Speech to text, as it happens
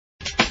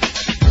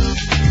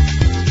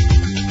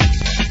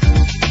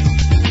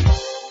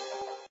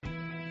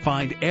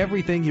Find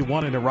everything you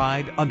want in a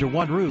ride under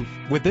one roof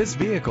with this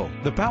vehicle.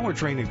 The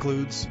powertrain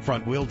includes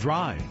front-wheel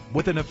drive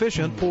with an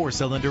efficient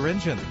 4-cylinder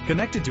engine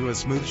connected to a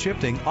smooth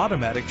shifting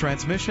automatic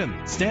transmission.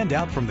 Stand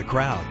out from the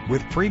crowd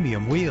with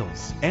premium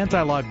wheels.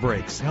 Anti-lock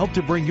brakes help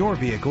to bring your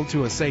vehicle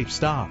to a safe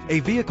stop.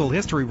 A vehicle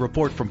history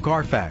report from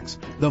Carfax,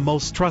 the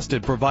most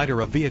trusted provider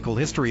of vehicle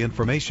history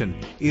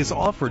information, is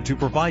offered to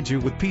provide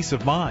you with peace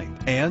of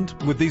mind. And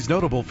with these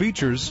notable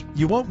features,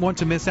 you won't want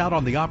to miss out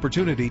on the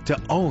opportunity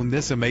to own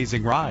this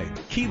amazing ride.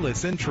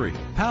 Keyless entry,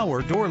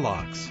 power door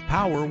locks,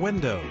 power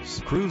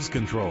windows, cruise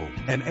control,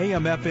 an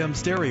AM/FM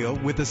stereo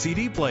with a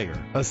CD player,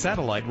 a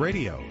satellite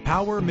radio,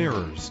 power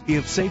mirrors.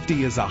 If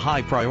safety is a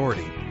high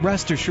priority,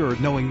 rest assured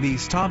knowing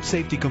these top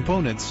safety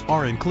components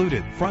are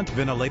included: front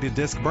ventilated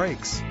disc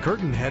brakes,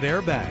 curtain head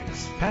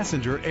airbags,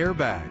 passenger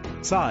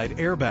airbag, side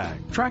airbag,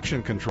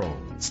 traction control,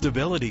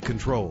 stability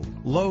control,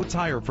 low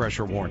tire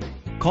pressure warning.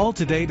 Call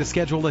today to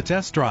schedule a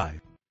test drive.